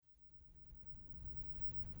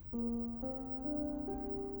In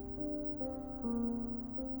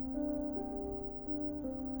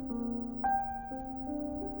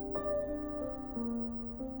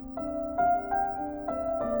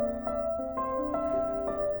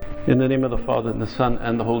the name of the Father, and the Son,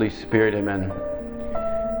 and the Holy Spirit, amen.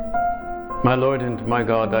 My Lord and my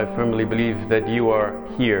God, I firmly believe that you are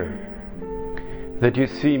here, that you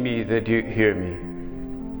see me, that you hear me.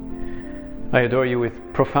 I adore you with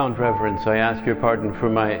profound reverence. I ask your pardon for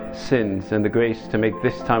my sins and the grace to make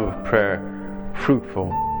this time of prayer fruitful.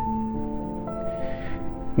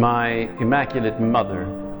 My Immaculate Mother,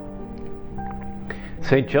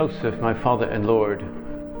 Saint Joseph, my Father and Lord,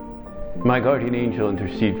 my guardian angel,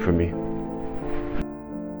 intercede for me.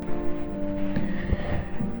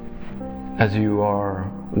 As you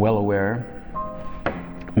are well aware,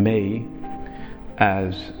 May,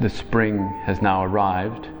 as the spring has now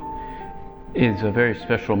arrived, is a very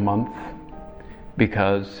special month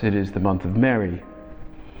because it is the month of Mary.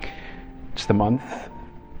 It's the month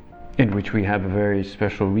in which we have a very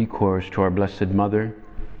special recourse to our Blessed Mother.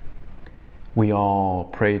 We all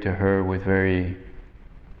pray to her with very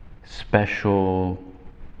special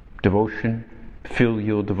devotion,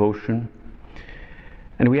 filial devotion,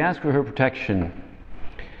 and we ask for her protection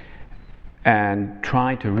and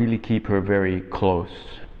try to really keep her very close.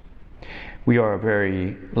 We are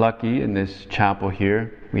very lucky in this chapel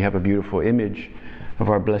here. We have a beautiful image of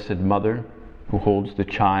our Blessed Mother who holds the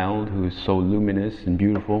child, who is so luminous and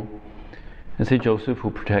beautiful, and Saint Joseph who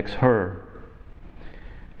protects her.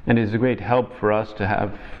 And it is a great help for us to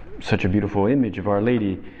have such a beautiful image of Our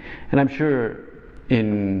Lady. And I'm sure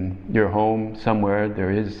in your home somewhere there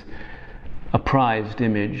is a prized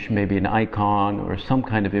image, maybe an icon or some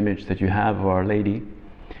kind of image that you have of Our Lady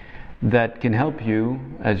that can help you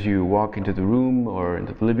as you walk into the room or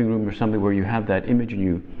into the living room or something where you have that image, and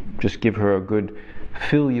you just give her a good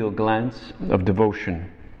filial glance of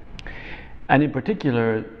devotion. And in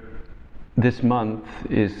particular, this month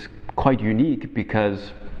is quite unique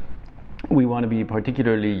because we want to be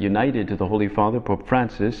particularly united to the Holy Father, Pope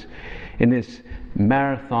Francis, in this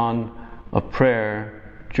marathon of prayer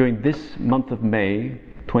during this month of May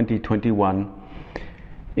 2021,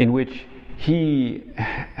 in which he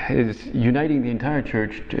is uniting the entire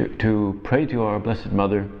Church to pray to our Blessed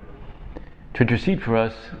Mother, to intercede for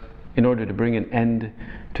us in order to bring an end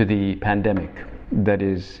to the pandemic that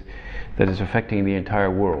is affecting the entire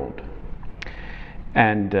world.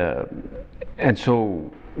 And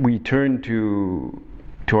so we turn to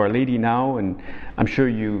Our Lady now, and I'm sure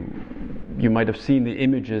you might have seen the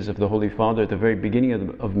images of the Holy Father at the very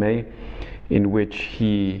beginning of May, in which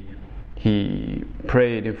he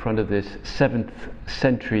prayed in front of this 7th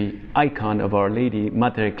century icon of Our Lady,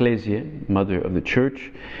 Mater Ecclesiae, Mother of the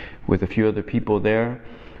Church, with a few other people there.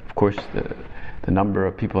 Of course, the number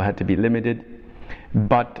of people had to be limited,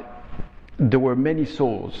 but there were many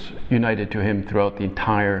souls united to him throughout the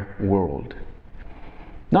entire world.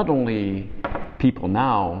 Not only people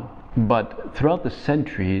now, but throughout the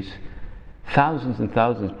centuries, thousands and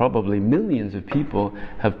thousands, probably millions of people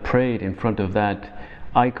have prayed in front of that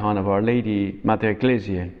icon of Our Lady, Mater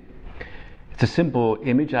Ecclesiae. It's a simple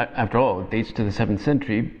image, after all, it dates to the 7th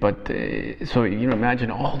century, but so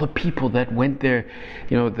imagine all the people that went there,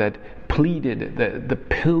 that pleaded, the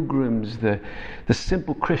pilgrims, the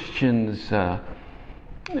simple Christians, the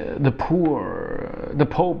poor, the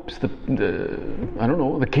popes,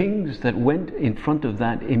 the kings that went in front of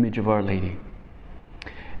that image of Our Lady.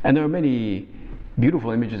 And there are many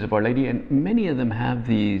beautiful images of Our Lady, and many of them have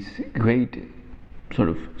these great sort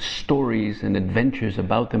of stories and adventures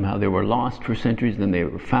about them, how they were lost for centuries, then they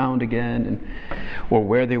were found again, or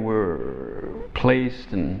where they were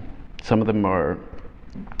placed, and some of them are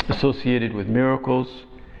associated with miracles.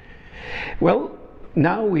 Well,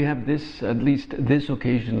 now we have this, at least this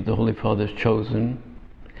occasion that the Holy Father has chosen,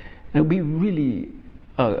 and it will be really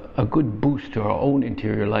a good boost to our own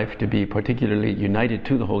interior life to be particularly united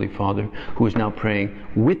to the Holy Father, who is now praying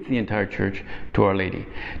with the entire Church to Our Lady,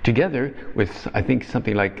 together with, I think,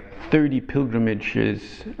 something like 30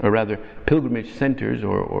 pilgrimages, or rather pilgrimage centers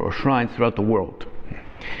or shrines throughout the world.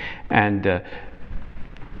 And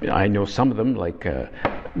I know some of them, like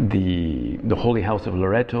the Holy House of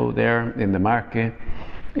Loreto there in the Marche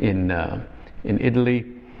in Italy,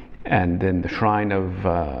 and then the shrine of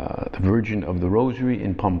the Virgin of the Rosary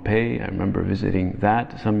in Pompeii. I remember visiting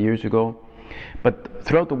that some years ago. But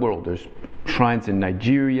throughout the world, there's shrines in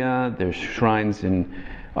Nigeria, there's shrines in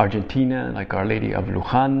Argentina, like Our Lady of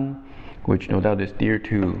Luján, which no doubt is dear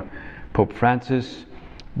to Pope Francis.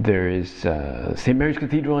 There is St. Mary's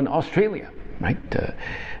Cathedral in Australia, right?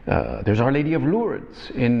 There's Our Lady of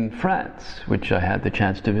Lourdes in France, which I had the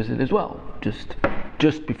chance to visit as well.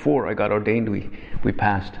 Just before I got ordained, we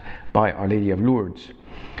passed by Our Lady of Lourdes.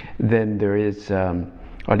 Then there is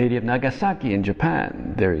Our Lady of Nagasaki in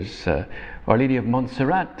Japan. There's Our Lady of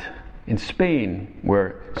Montserrat in Spain,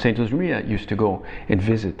 where Saint Josemaria used to go and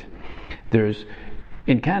visit. There's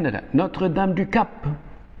in Canada, Notre Dame du Cap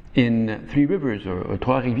in Three Rivers or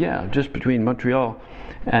Trois-Rivières, just between Montreal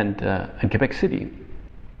and Quebec City.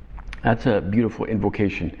 That's a beautiful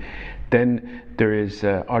invocation. Then there is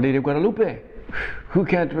Our Lady of Guadalupe. Who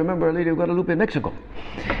can't remember Our Lady of Guadalupe in Mexico?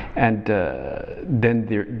 And then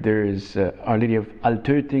there is Our Lady of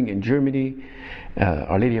Altötting in Germany,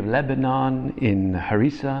 Our Lady of Lebanon in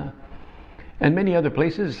Harissa, and many other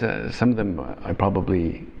places. Some of them I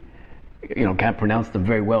probably can't pronounce them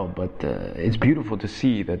very well, but it's beautiful to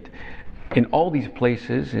see that in all these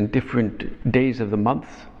places, in different days of the month,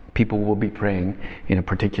 people will be praying in a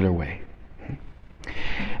particular way.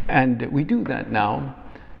 And we do that now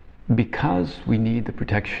because we need the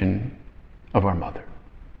protection of our mother.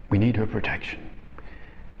 We need her protection.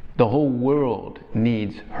 The whole world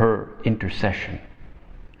needs her intercession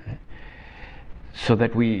so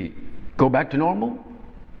that we go back to normal.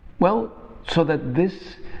 Well, so that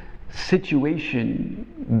this situation,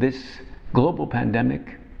 this global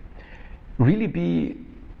pandemic, really be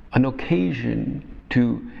an occasion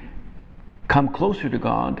to come closer to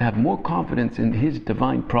God, to have more confidence in His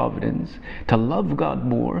divine providence, to love God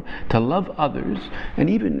more, to love others, and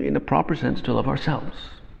even in a proper sense to love ourselves.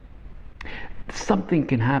 Something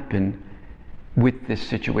can happen with this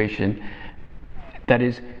situation. That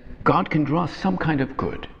is, God can draw some kind of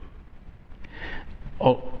good.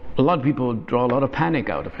 A lot of people draw a lot of panic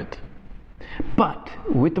out of it. But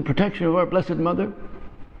with the protection of our Blessed Mother,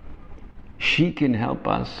 she can help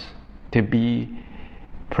us to be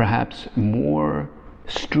perhaps more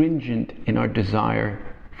stringent in our desire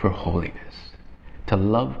for holiness, to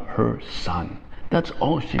love her Son. That's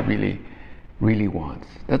all she really wants.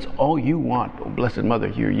 That's all you want. Oh, Blessed Mother,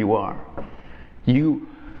 here you are. You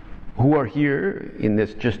who are here in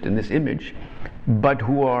this image, but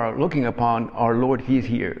who are looking upon our Lord. He is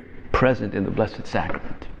here, present in the Blessed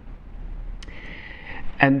Sacrament.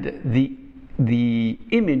 And the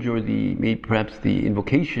image, or maybe perhaps the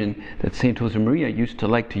invocation that Saint Josemaria used to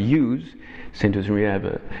like to use. Saint Josemaria, I have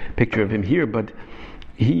a picture of him here, but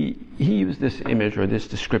he used this image or this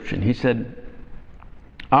description. He said,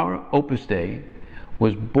 "Our Opus Dei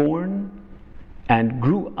was born and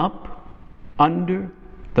grew up under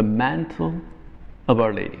the mantle of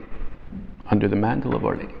Our Lady." Under the mantle of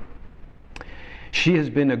Our Lady. She has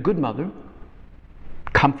been a good mother,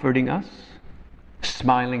 comforting us,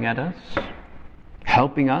 smiling at us,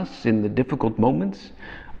 helping us in the difficult moments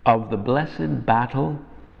of the blessed battle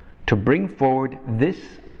to bring forward this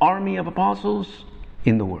army of apostles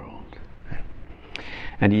in the world.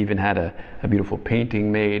 And he even had a beautiful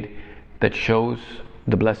painting made that shows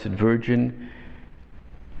the Blessed Virgin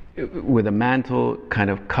with a mantle kind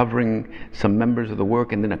of covering some members of the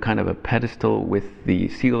work, and then a kind of a pedestal with the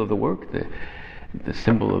seal of the work, the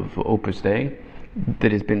symbol of Opus Dei,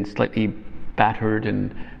 that has been slightly battered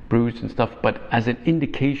and bruised and stuff, but as an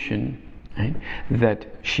indication, right, that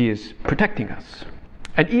she is protecting us.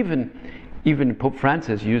 And even Pope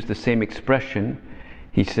Francis used the same expression.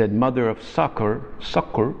 He said, "Mother of succor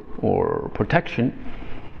or protection,"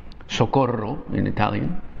 socorro in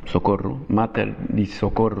Italian, socorro, Mater di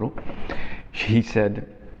Soccorro. He said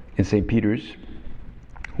in St. Peter's,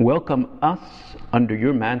 "Welcome us under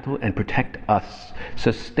your mantle and protect us.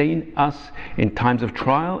 Sustain us in times of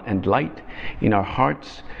trial and light in our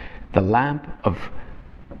hearts the lamp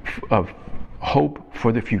of hope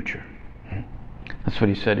for the future." That's what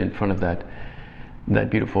he said in front of that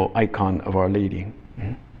beautiful icon of Our Lady.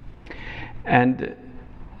 And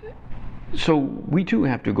so we too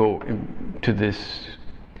have to go to this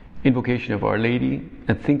invocation of Our Lady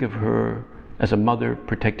and think of her as a mother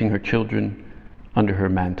protecting her children under her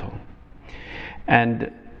mantle.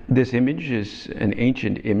 And this image is an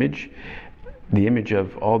ancient image, the image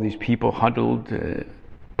of all these people huddled,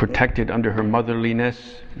 protected under her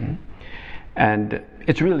motherliness. And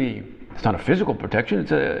it's not a physical protection,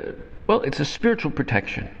 it's a spiritual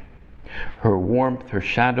protection. Her warmth, her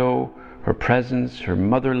shadow, her presence, her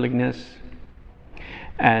motherliness.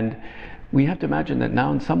 And we have to imagine that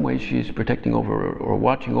now in some ways she is protecting over or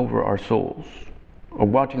watching over our souls, or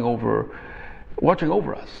watching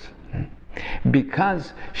over us,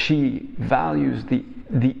 because she values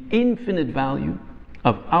the infinite value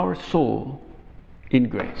of our soul in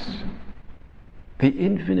grace. The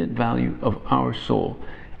infinite value of our soul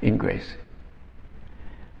in grace.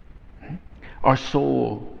 our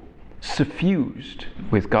soul suffused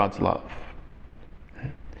with God's love,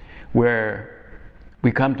 where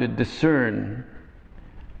we come to discern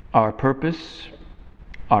our purpose,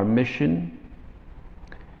 our mission,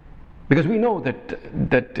 because we know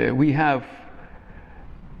that we have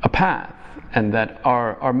a path, and that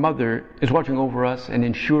our mother is watching over us and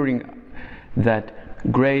ensuring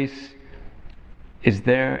that grace is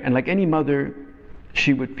there. And like any mother,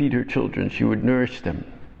 she would feed her children, she would nourish them.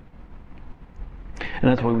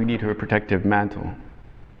 And that's why we need her protective mantle.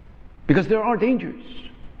 Because there are dangers.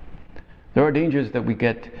 There are dangers that we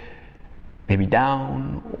get maybe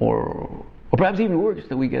down, or perhaps even worse,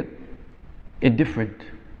 that we get indifferent.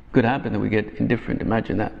 Could happen that we get indifferent.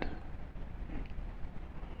 Imagine that.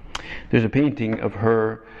 There's a painting of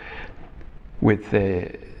her with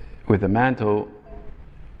a mantle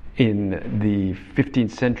in the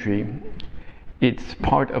 15th century. It's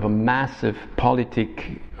part of a massive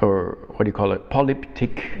polyptych, or what do you call it?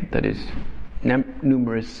 Polyptych, that is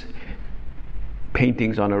numerous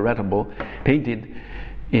paintings on a retable, painted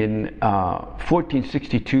in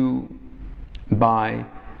 1462 by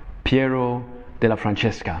Piero della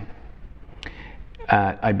Francesca.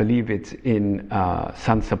 I believe it's in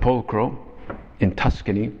San Sepolcro in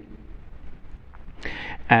Tuscany,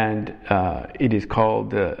 and it is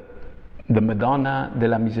called the Madonna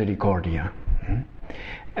della Misericordia.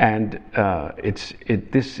 And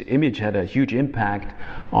this image had a huge impact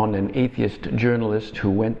on an atheist journalist who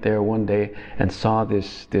went there one day and saw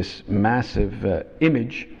this massive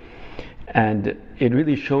image, and it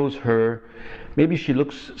really shows her. Maybe she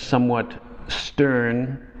looks somewhat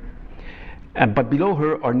stern, but below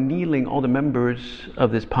her are kneeling all the members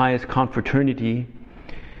of this pious confraternity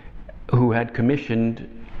who had commissioned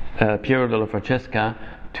Piero della Francesca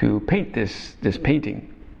to paint this painting.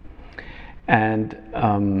 And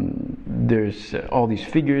there's all these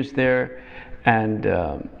figures there, and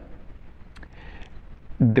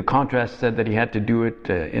the contrast said that he had to do it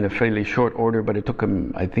in a fairly short order, but I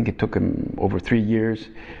think it took him over 3 years,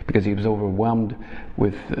 because he was overwhelmed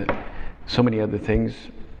with so many other things.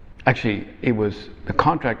 Actually, the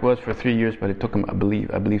contract was for 3 years, but it took him, I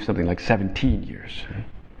believe something like 17 years.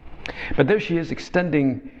 But there she is,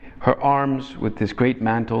 extending her arms with this great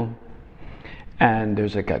mantle, and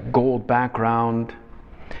there's like a gold background,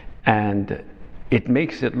 and it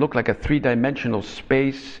makes it look like a 3-dimensional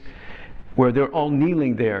space where they're all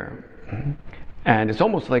kneeling there. And it's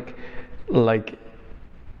almost like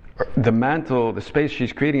the mantle, the space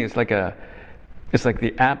she's creating is like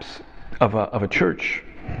the apse of a church.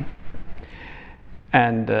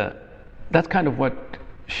 And that's kind of what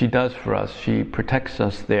she does for us. She protects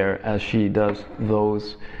us there, as she does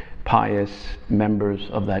those pious members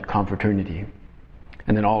of that confraternity.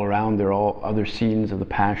 And then all around there are all other scenes of the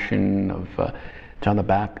Passion of John the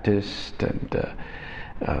Baptist, and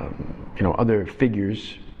other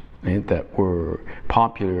figures that were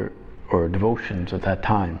popular or devotions at that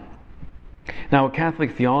time. Now,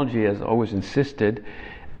 Catholic theology has always insisted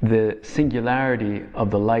the singularity of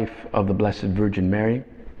the life of the Blessed Virgin Mary,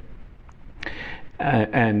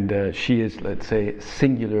 and she is, let's say,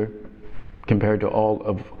 singular compared to all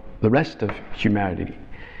of the rest of humanity,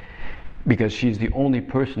 because she's the only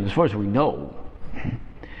person, as far as we know,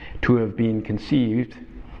 to have been conceived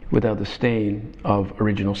without the stain of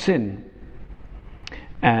original sin,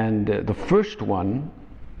 and the first one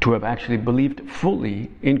to have actually believed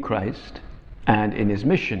fully in Christ and in his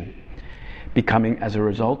mission, becoming as a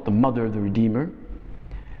result the mother of the Redeemer,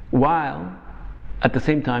 while at the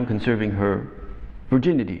same time conserving her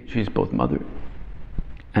virginity. She's both mother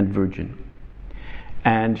and virgin,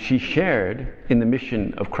 and she shared in the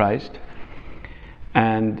mission of Christ,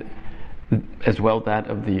 and as well that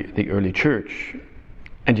of the early church.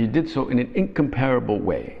 And she did so in an incomparable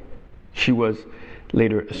way. She was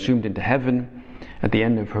later assumed into heaven at the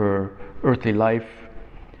end of her earthly life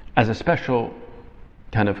as a special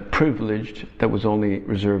kind of privilege that was only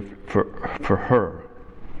reserved for her.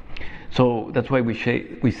 So that's why we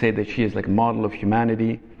say that she is like a model of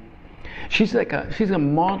humanity. She's a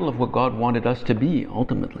model of what God wanted us to be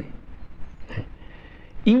ultimately.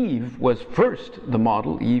 Eve was first the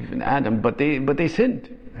model, Eve and Adam, but they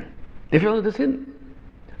sinned. They fell into sin.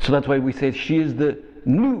 So that's why we say she is the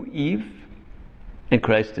new Eve, and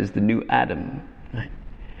Christ is the new Adam.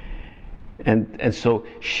 And so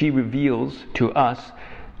she reveals to us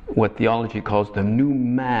what theology calls the new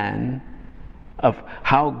man, of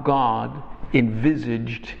how God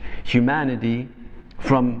envisaged humanity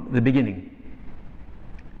from the beginning.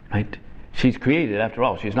 Right? She's created, after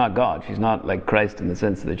all. She's not God. She's not like Christ in the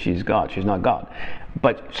sense that she's God. She's not God.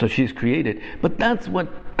 But so she's created. But that's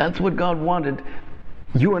what God wanted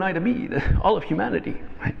you and I to be, all of humanity,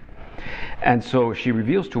 right? And so she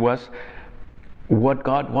reveals to us what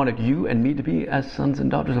God wanted you and me to be as sons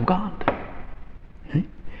and daughters of God. Right?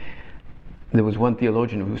 There was one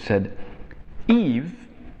theologian who said, Eve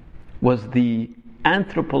was the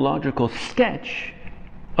anthropological sketch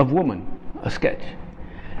of woman, a sketch.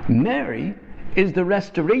 Mary is the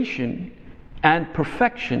restoration and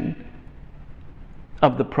perfection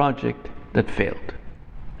of the project that failed.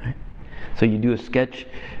 Right? So you do a sketch,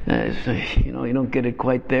 you don't get it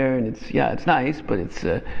quite there, and it's nice, but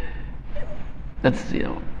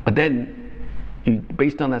but then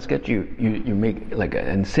based on that sketch, you make like an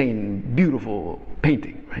insane, beautiful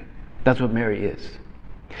painting, right? That's what Mary is.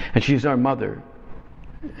 And she's our mother.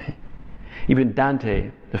 Even Dante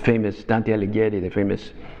Alighieri, the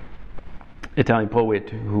famous Italian poet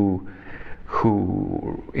who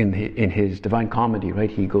in his Divine Comedy, right,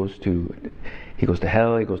 he goes to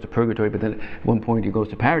hell, he goes to purgatory, but then at one point he goes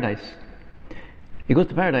to paradise. He goes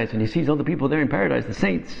to paradise and he sees all the people there in paradise, the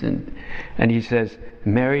saints, and he says,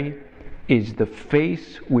 Mary is the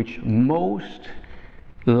face which is most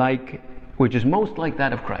like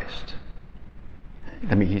that of Christ.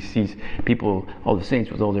 I mean, he sees people, all the saints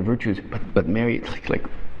with all their virtues, but Mary, like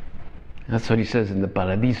that's what he says in the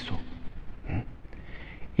Paradiso.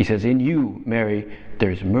 He says, in you, Mary,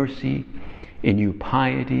 there's mercy, in you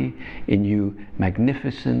piety, in you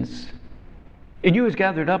magnificence. In you is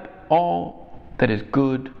gathered up all that is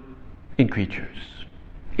good in creatures.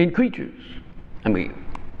 In creatures. I mean,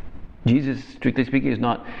 Jesus, strictly speaking,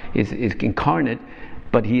 is incarnate,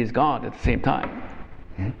 but he is God at the same time.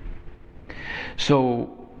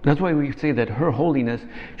 So that's why we say that her holiness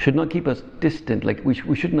should not keep us distant. Like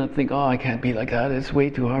we should not think, I can't be like that. It's way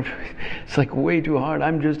too hard. It's like way too hard.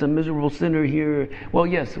 I'm just a miserable sinner here. Well,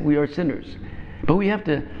 yes, we are sinners, but we have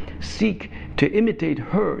to seek to imitate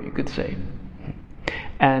her, you could say.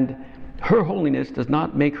 And her holiness does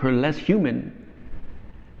not make her less human,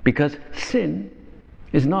 because sin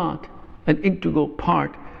is not an integral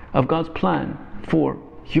part of God's plan for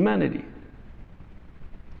humanity.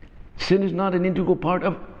 Sin is not an integral part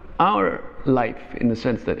of our life in the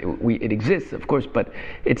sense that it exists, of course, but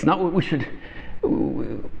it's not what we should.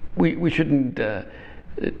 We shouldn't,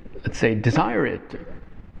 let's say, desire it.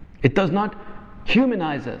 It does not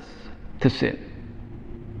humanize us to sin.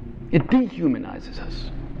 It dehumanizes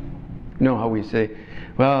us. You know how we say,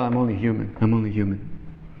 "Well, I'm only human. I'm only human."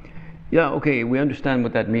 Yeah, okay, we understand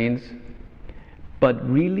what that means, but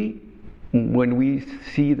really, when we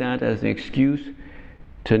see that as an excuse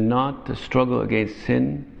to struggle against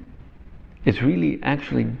sin, it's really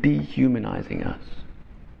actually dehumanizing us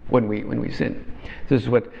when we sin. This is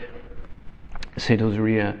what Saint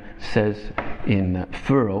Josemaria says in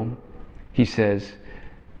Furrow. He says,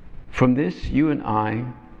 "From this you and I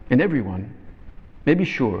and everyone may be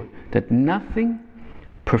sure that nothing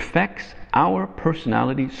perfects our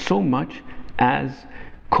personality so much as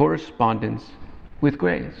correspondence with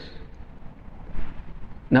grace."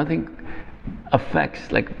 Nothing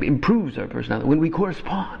improves our personality when we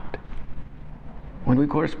correspond.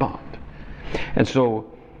 And so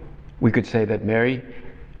we could say that Mary,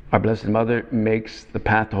 our Blessed Mother, makes the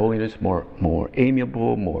path to holiness more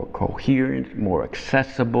amiable, more coherent, more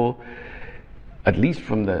accessible, at least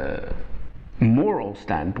from the moral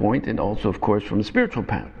standpoint, and also, of course, from the spiritual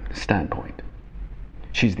standpoint.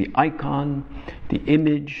 She's the icon, the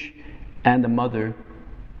image, and the mother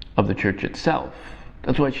of the Church itself.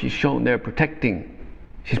 That's why she's shown there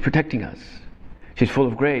She's protecting us. She's full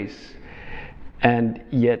of grace. And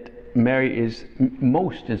yet Mary is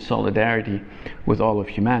most in solidarity with all of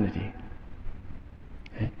humanity.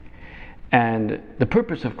 Okay? And the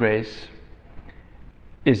purpose of grace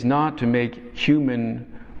is not to make human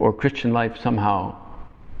or Christian life somehow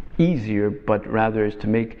easier, but rather is to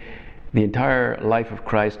make the entire life of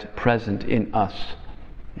Christ present in us.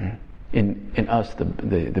 In us,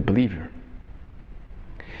 the believer.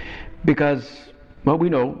 Because, well, we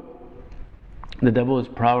know the devil is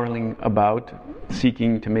prowling about,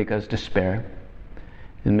 seeking to make us despair.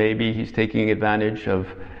 And maybe he's taking advantage of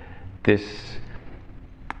this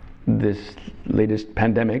latest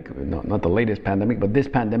pandemic, not the latest pandemic, but this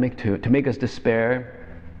pandemic to make us despair,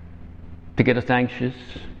 to get us anxious,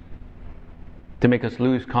 to make us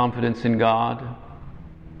lose confidence in God,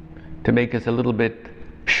 to make us a little bit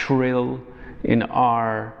shrill in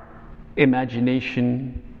our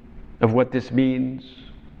imagination of what this means,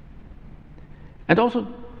 and also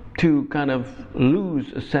to kind of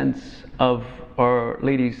lose a sense of Our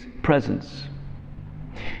Lady's presence.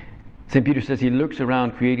 St. Peter says he lurks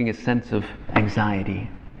around creating a sense of anxiety.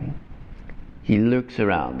 He lurks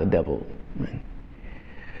around, the devil,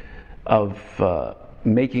 of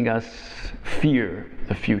making us fear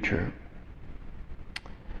the future,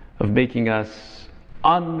 of making us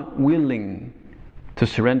unwilling to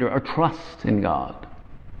surrender our trust in God.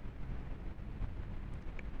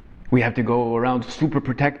 We have to go around super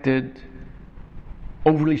protected,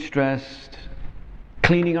 overly stressed,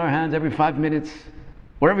 cleaning our hands every 5 minutes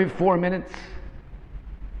or every 4 minutes.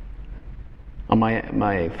 On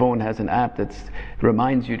my phone has an app that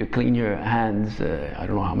reminds you to clean your hands, I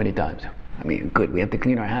don't know how many times. I mean, good, we have to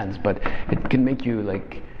clean our hands, but it can make you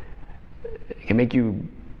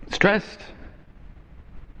stressed.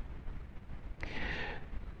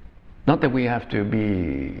 Not that we have to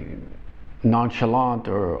be nonchalant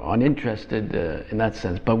or uninterested in that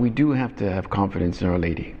sense, but we do have to have confidence in Our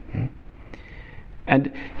Lady.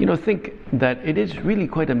 And think that it is really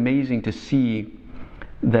quite amazing to see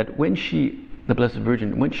that when the Blessed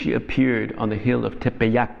Virgin, when she appeared on the hill of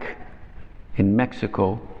Tepeyac in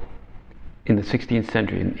Mexico in the 16th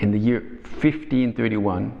century, in the year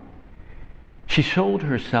 1531, she showed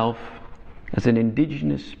herself as an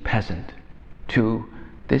indigenous peasant to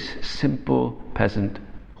this simple peasant,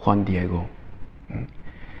 Juan Diego.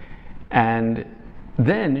 And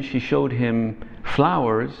then she showed him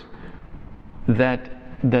flowers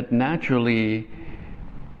that naturally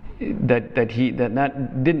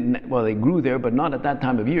they grew there, but not at that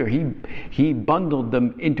time of year. He bundled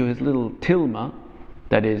them into his little tilma,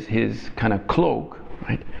 that is his kind of cloak,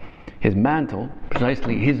 right? His mantle,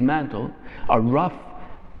 precisely his mantle, a rough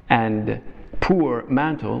and poor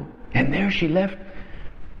mantle, and there she left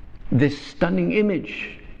this stunning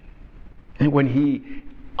image. And when he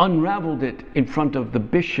unraveled it in front of the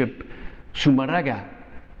Bishop Zumarraga,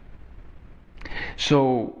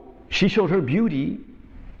 so she showed her beauty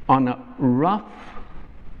on a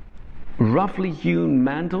roughly hewn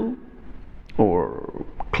mantle or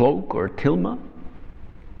cloak or tilma,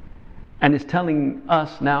 and is telling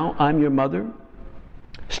us now, I'm your mother,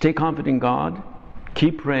 stay confident in God,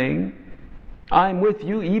 keep praying, I'm with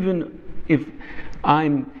you even if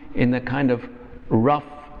I'm in the kind of rough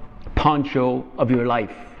poncho of your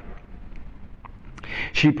life.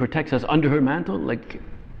 She protects us under her mantle,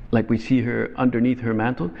 like we see her underneath her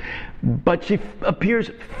mantle, but she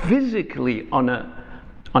appears physically on a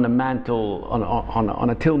mantle, on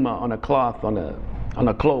a tilma, on a cloth, on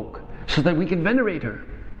a cloak, so that we can venerate her.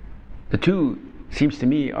 The two, seems to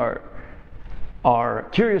me, are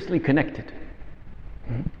curiously connected.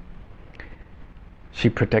 She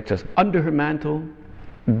protects us under her mantle,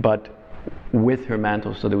 but with her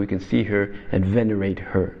mantle, so that we can see her and venerate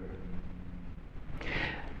her.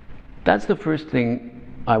 That's the first thing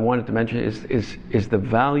I wanted to mention is the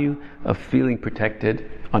value of feeling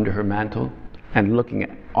protected under her mantle and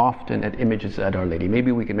looking often at images at Our Lady.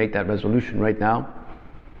 Maybe we can make that resolution right now.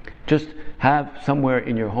 Just have somewhere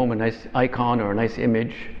in your home a nice icon or a nice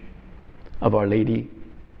image of Our Lady,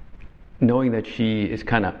 knowing that she is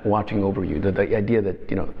kind of watching over you, the idea that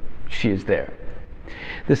she is there.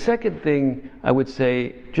 The second thing I would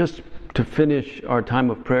say, just to finish our time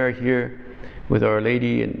of prayer here with Our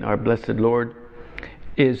Lady and our Blessed Lord,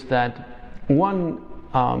 is that one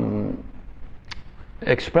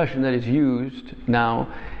expression that is used now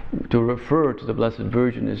to refer to the Blessed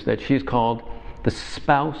Virgin is that she is called the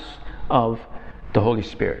spouse of the Holy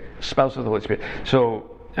Spirit. Spouse of the Holy Spirit. So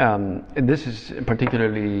this is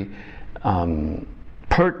particularly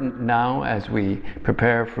pertinent now as we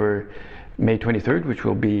prepare for May 23rd, which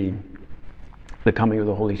will be the coming of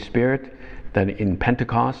the Holy Spirit, then in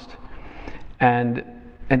Pentecost. And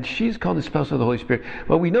she's called the spouse of the Holy Spirit.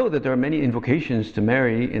 Well, we know that there are many invocations to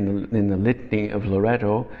Mary in the litany of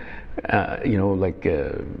Loreto,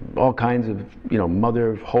 all kinds of, Mother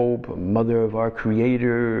of Hope, Mother of our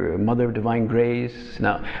Creator, Mother of Divine Grace.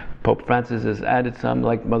 Now, Pope Francis has added some,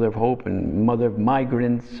 like Mother of Hope and Mother of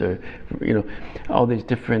Migrants, or, all these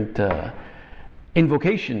different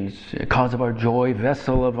invocations, Cause of our Joy,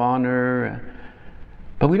 Vessel of Honor.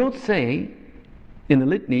 But we don't say in the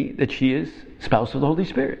litany that she is spouse of the Holy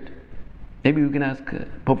Spirit. Maybe we can ask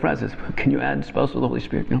Pope Francis, can you add spouse of the Holy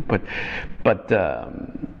Spirit? But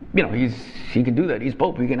he can do that. He's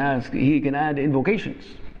Pope. He can add invocations.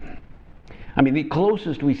 I mean, the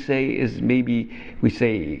closest we say is maybe we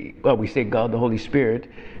say God the Holy Spirit,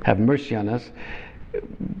 have mercy on us,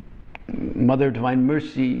 Mother of Divine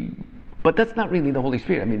Mercy, but that's not really the Holy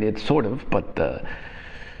Spirit. I mean, it's sort of, but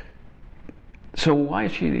so why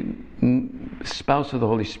is she spouse of the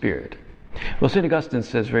Holy Spirit? Well, St. Augustine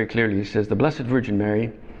says very clearly, he says, the Blessed Virgin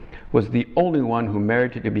Mary was the only one who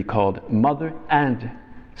merited to be called mother and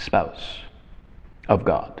spouse of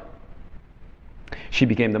God. She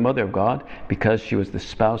became the mother of God because she was the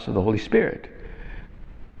spouse of the Holy Spirit.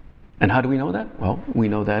 And how do we know that? Well, we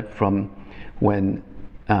know that from when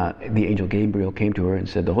the angel Gabriel came to her and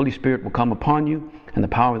said, the Holy Spirit will come upon you, and the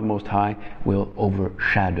power of the Most High will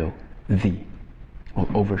overshadow thee. Will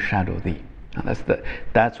overshadow thee. Now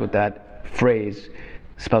that's what that phrase,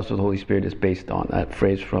 spouse of the Holy Spirit, is based on. That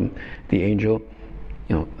phrase from the angel,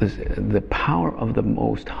 the power of the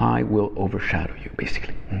Most High will overshadow you,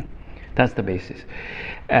 basically. That's the basis.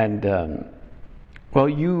 And,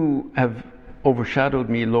 you have overshadowed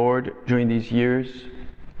me, Lord, during these years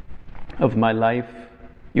of my life.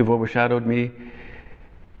 You've overshadowed me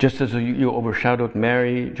just as you overshadowed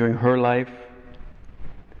Mary during her life.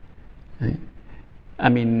 I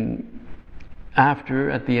mean, at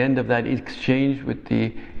the end of that exchange with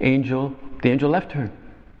the angel left her.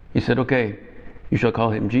 He said, okay, you shall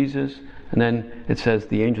call him Jesus. And then it says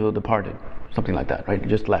the angel departed. Something like that, right? He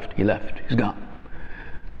just left. He left. He's gone.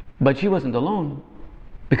 But she wasn't alone,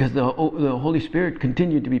 because the Holy Spirit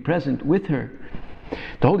continued to be present with her.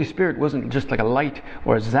 The Holy Spirit wasn't just like a light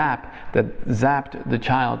or a zap that zapped the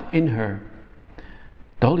child in her.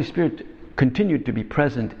 The Holy Spirit continued to be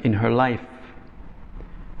present in her life.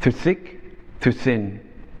 Through thick, through thin.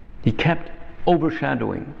 He kept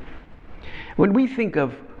overshadowing. When we think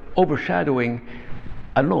of overshadowing,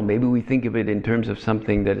 I don't know, maybe we think of it in terms of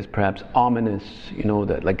something that is perhaps ominous,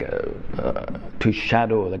 that like to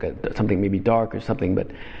shadow, like something maybe dark or something.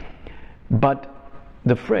 But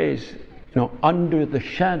the phrase, under the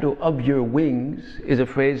shadow of your wings, is a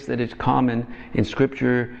phrase that is common in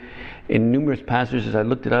Scripture, in numerous passages. I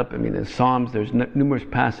looked it up. I mean, in Psalms, there's numerous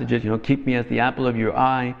passages. Keep me as the apple of your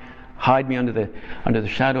eye, hide me under the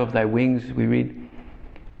shadow of thy wings. We read,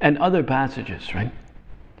 and other passages, right?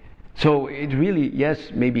 So it really,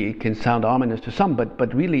 yes, maybe it can sound ominous to some,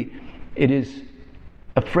 but really, it is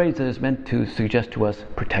a phrase that is meant to suggest to us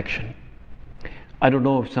protection. I don't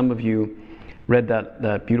know if some of you read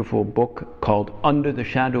that beautiful book called Under the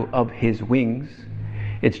Shadow of His Wings.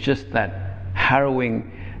 It's just that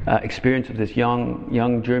harrowing experience of this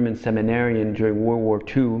young German seminarian during World War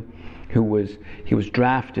II, he was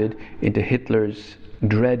drafted into Hitler's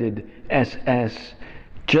dreaded SS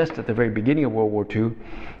just at the very beginning of World War II,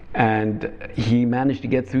 and he managed to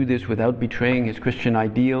get through this without betraying his Christian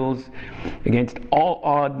ideals. Against all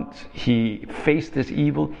odds, he faced this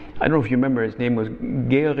evil. I don't know if you remember, his name was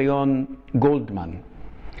Gereon Goldman.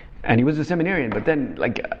 And he was a seminarian, but then,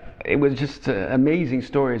 it was just amazing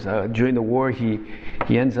stories. During the war, he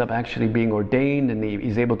ends up actually being ordained, and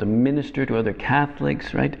he's able to minister to other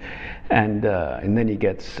Catholics, right? And then he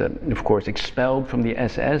gets, of course, expelled from the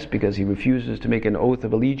SS because he refuses to make an oath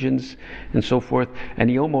of allegiance and so forth. And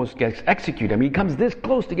he almost gets executed. I mean, he comes this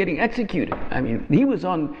close to getting executed. I mean, he was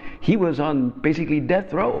on basically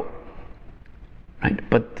death row, right?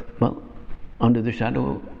 But under the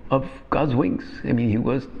shadow of God's wings. I mean, he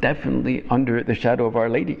was definitely under the shadow of Our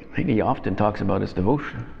Lady. Right? He often talks about his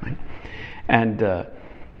devotion, right? And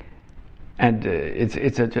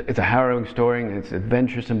it's a harrowing story, and it's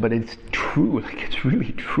adventuresome, but it's true. It's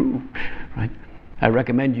really true, right? I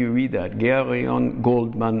recommend you read that, Gereon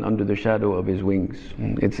Goldman, Under the Shadow of His Wings.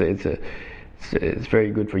 It's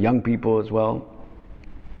very good for young people as well.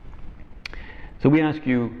 So we ask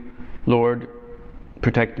you, Lord,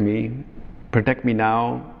 protect me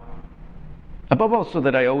now. Above all, so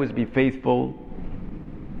that I always be faithful.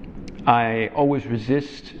 I always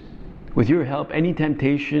resist, with your help, any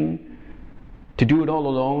temptation to do it all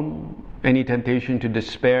alone, any temptation to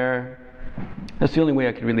despair. That's the only way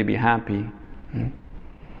I can really be happy.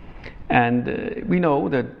 And we know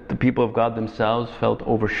that the people of God themselves felt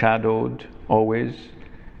overshadowed always.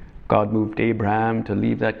 God moved Abraham to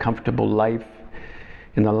leave that comfortable life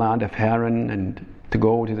in the land of Haran and to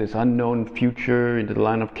go to this unknown future into the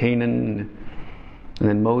land of Canaan. And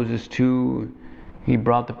then Moses too, he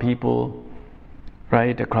brought the people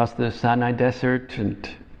right across the Sinai desert and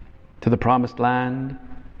to the promised land.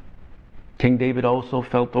 King David also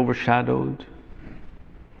felt overshadowed.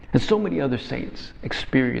 And so many other saints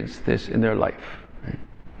experienced this in their life.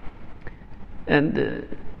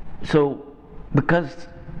 And so, because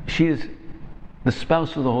she is the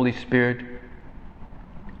spouse of the Holy Spirit,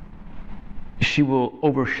 she will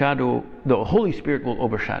overshadow, the Holy Spirit will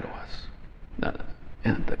overshadow us.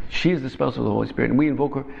 And she is the spouse of the Holy Spirit, and we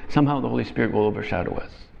invoke her, somehow the Holy Spirit will overshadow us.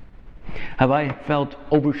 Have I felt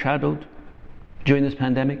overshadowed during this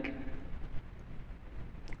pandemic?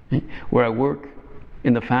 Where I work,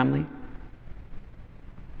 in the family?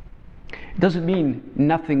 It doesn't mean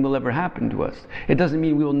nothing will ever happen to us. It doesn't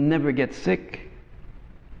mean we will never get sick.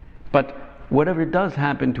 But whatever does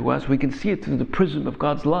happen to us, we can see it through the prism of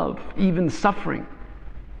God's love, even suffering.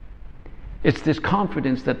 It's this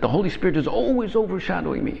confidence that the Holy Spirit is always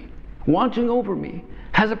overshadowing me. watching over me,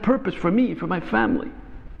 has a purpose for me, for my family.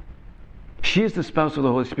 She is the spouse of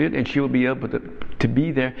the Holy Spirit, and she will be able to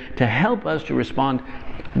be there to help us to respond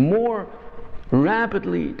more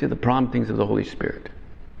rapidly to the promptings of the Holy Spirit.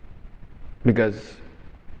 Because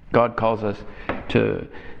God calls us to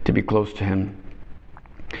be close to Him.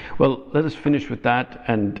 Well, let us finish with that,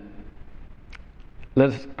 and let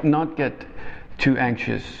us not get too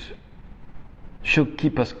anxious. She'll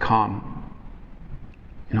keep us calm.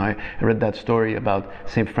 I read that story about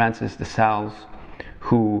St. Francis de Sales,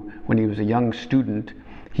 who, when he was a young student,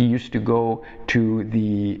 he used to go to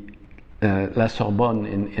the La Sorbonne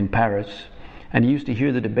in Paris, and he used to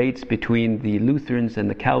hear the debates between the Lutherans and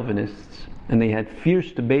the Calvinists, and they had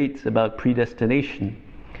fierce debates about predestination.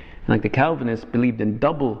 And like the Calvinists believed in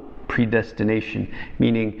double predestination,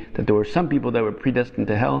 meaning that there were some people that were predestined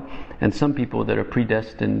to hell and some people that are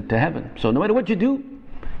predestined to heaven. So no matter what you do,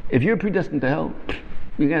 if you're predestined to hell,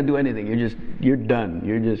 you can't do anything. You're done.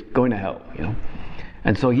 You're just going to hell,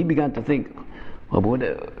 And so he began to think, well,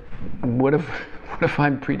 what if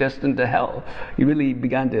I'm predestined to hell? It really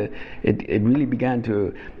began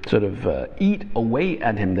to sort of eat away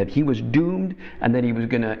at him, that he was doomed and that he was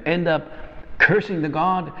going to end up cursing the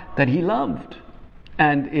God that he loved.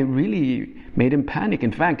 And it really made him panic.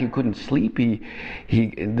 In fact, he couldn't sleep.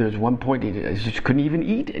 There's one point he just couldn't even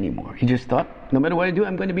eat anymore. He just thought, no matter what I do,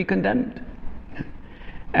 I'm going to be condemned.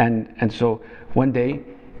 And so one day,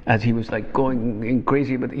 as he was like going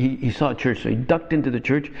crazy, but he saw a church, so he ducked into the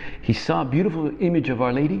church. He saw a beautiful image of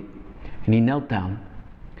Our Lady, and he knelt down.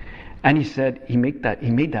 And he said, he made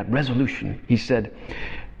that resolution. He said,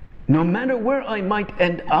 no matter where I might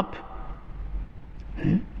end up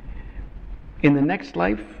in the next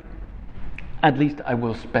life, at least I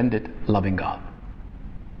will spend it loving God.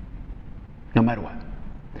 No matter what.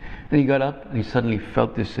 Then he got up and he suddenly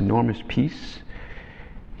felt this enormous peace.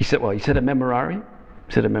 He said a memorare.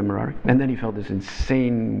 And then he felt this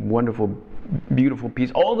insane, wonderful, beautiful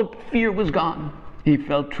peace. All the fear was gone. He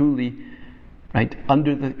felt truly,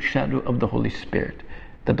 under the shadow of the Holy Spirit,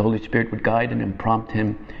 that the Holy Spirit would guide and prompt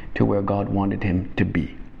him to where God wanted him to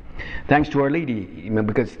be. Thanks to Our Lady,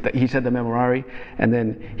 because he said the memorare, and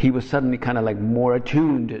then he was suddenly kind of like more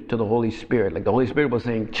attuned to the Holy Spirit. Like the Holy Spirit was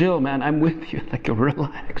saying, chill, man, I'm with you. Like,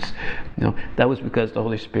 relax. That was because the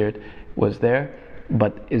Holy Spirit was there.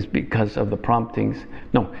 But it's because of the promptings.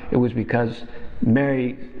 No, it was because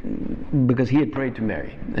he had prayed to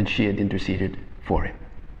Mary and she had interceded for him.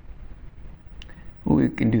 We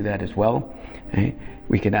can do that as well.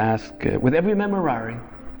 We can ask with every memorare.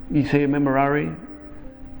 You say a memorare.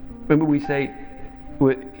 Remember, we say,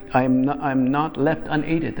 "I'm not left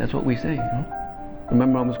unaided." That's what we say.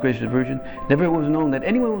 Remember, our most gracious Virgin, never was known that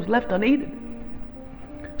anyone was left unaided.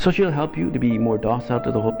 So she'll help you to be more docile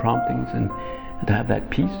to the whole promptings and to have that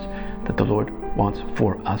peace that the Lord wants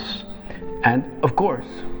for us. And, of course,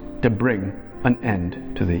 to bring an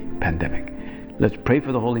end to the pandemic. Let's pray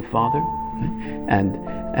for the Holy Father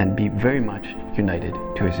and be very much united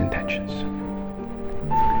to His intentions.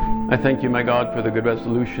 I thank you, my God, for the good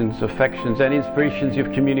resolutions, affections, and inspirations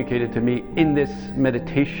you've communicated to me in this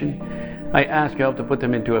meditation. I ask you help to put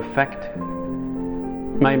them into effect.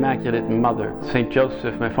 My Immaculate Mother, Saint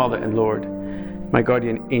Joseph, my Father and Lord, my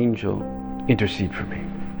guardian angel, intercede for me.